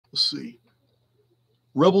Let's see.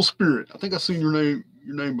 Rebel Spirit. I think I've seen your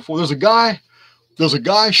name before. There's a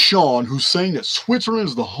guy, Sean, who's saying that Switzerland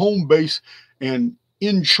is the home base and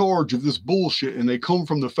in charge of this bullshit, and they come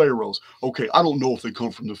from the Pharaohs. Okay, I don't know if they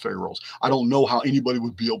come from the Pharaohs. I don't know how anybody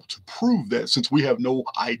would be able to prove that, since we have no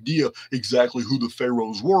idea exactly who the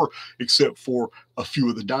Pharaohs were, except for a few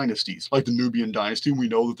of the dynasties, like the Nubian dynasty. We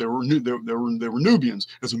know that they were Nubians.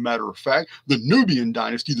 As a matter of fact, the Nubian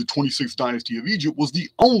dynasty, the 26th dynasty of Egypt, was the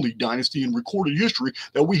only dynasty in recorded history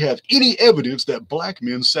that we have any evidence that black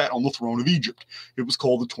men sat on the throne of Egypt. It was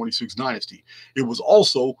called the 26th dynasty. It was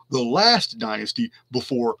also the last dynasty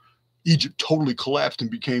before Egypt totally collapsed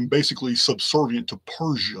and became basically subservient to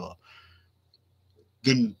Persia.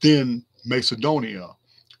 Then Macedonia.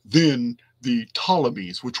 Then the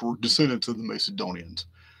Ptolemies, which were descendants of the Macedonians.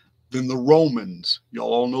 Then the Romans.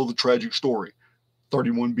 Y'all all know the tragic story,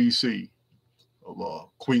 31 BC, of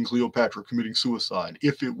Queen Cleopatra committing suicide,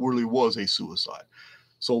 if it really was a suicide.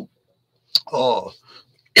 So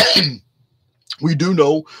we do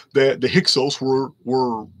know that the Hyksos were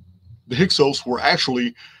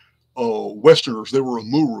actually Westerners. They were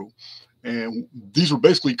Amuru. And these were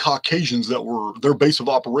basically Caucasians that were, their base of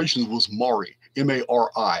operations was Mari,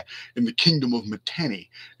 M-A-R-I, in the kingdom of Mitanni.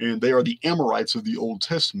 And they are the Amorites of the Old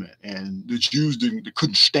Testament. And the Jews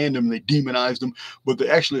couldn't stand them, and they demonized them. But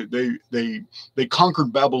they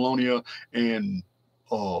conquered Babylonia, and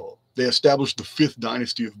they established the 5th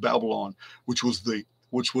dynasty of Babylon, which was the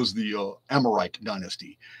Amorite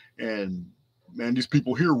dynasty. And man, these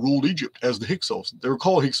people here ruled Egypt as the Hyksos. They were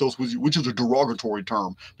called Hyksos, which is a derogatory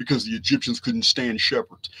term because the Egyptians couldn't stand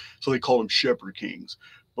shepherds, so they called them shepherd kings.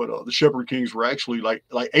 But the shepherd kings were actually like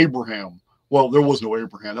Abraham. Well, there was no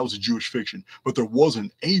Abraham. That was a Jewish fiction. But there was an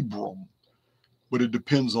Abram. But it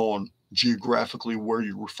depends on geographically where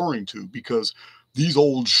you're referring to, because these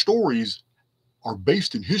old stories are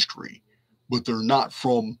based in history, but they're not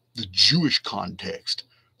from the Jewish context.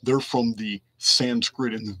 They're from the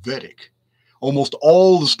Sanskrit and the Vedic. Almost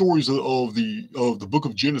all the stories of the book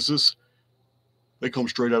of Genesis, they come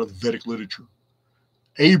straight out of the Vedic literature.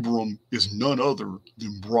 Abram is none other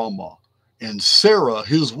than Brahma, and Sarah,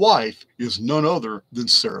 his wife, is none other than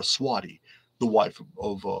Saraswati, the wife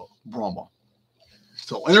of Brahma.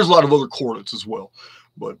 So, and there's a lot of other correlates as well.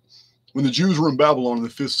 But when the Jews were in Babylon in the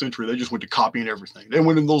 5th century, they just went to copying everything. They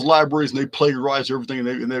went in those libraries and they plagiarized everything,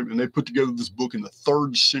 and they put together this book in the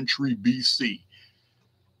 3rd century BC.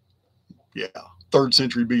 Yeah, 3rd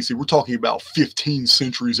century BC. We're talking about 15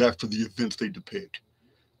 centuries after the events they depict.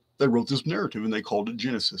 They wrote this narrative and they called it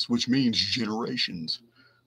Genesis, which means generations.